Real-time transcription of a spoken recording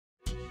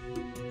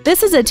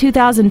This is a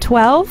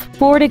 2012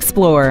 Ford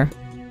Explorer.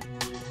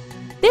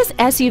 This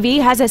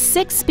SUV has a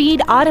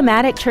 6-speed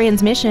automatic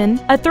transmission,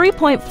 a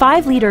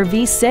 3.5-liter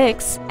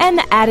V6, and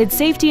the added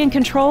safety and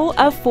control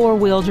of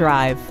 4-wheel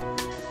drive.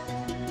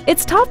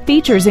 Its top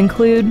features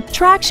include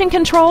traction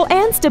control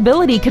and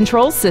stability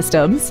control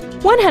systems,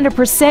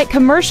 100%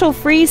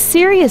 commercial-free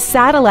Sirius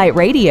satellite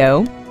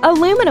radio,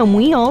 aluminum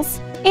wheels,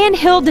 and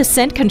hill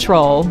descent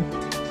control.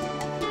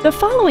 The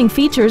following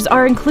features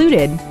are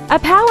included: a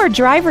power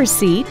driver's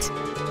seat,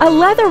 a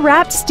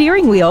leather-wrapped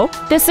steering wheel,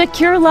 the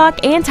Secure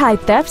Lock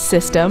anti-theft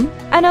system,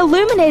 an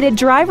illuminated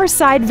driver's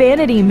side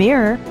vanity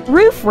mirror,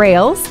 roof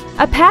rails,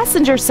 a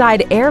passenger side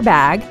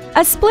airbag,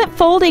 a split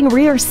folding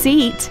rear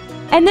seat,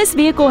 and this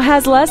vehicle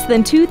has less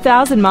than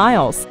 2,000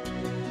 miles.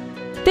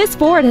 This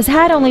Ford has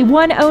had only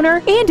one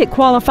owner and it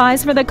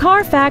qualifies for the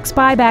Carfax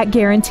buyback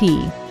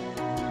guarantee.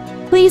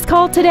 Please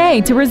call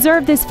today to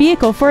reserve this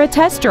vehicle for a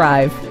test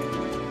drive.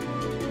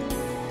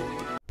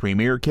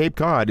 Premier Cape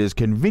Cod is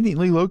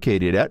conveniently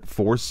located at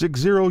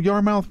 460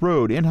 Yarmouth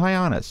Road in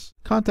Hyannis.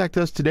 Contact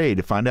us today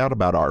to find out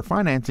about our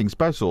financing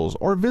specials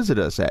or visit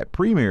us at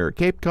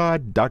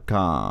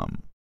premiercapecod.com.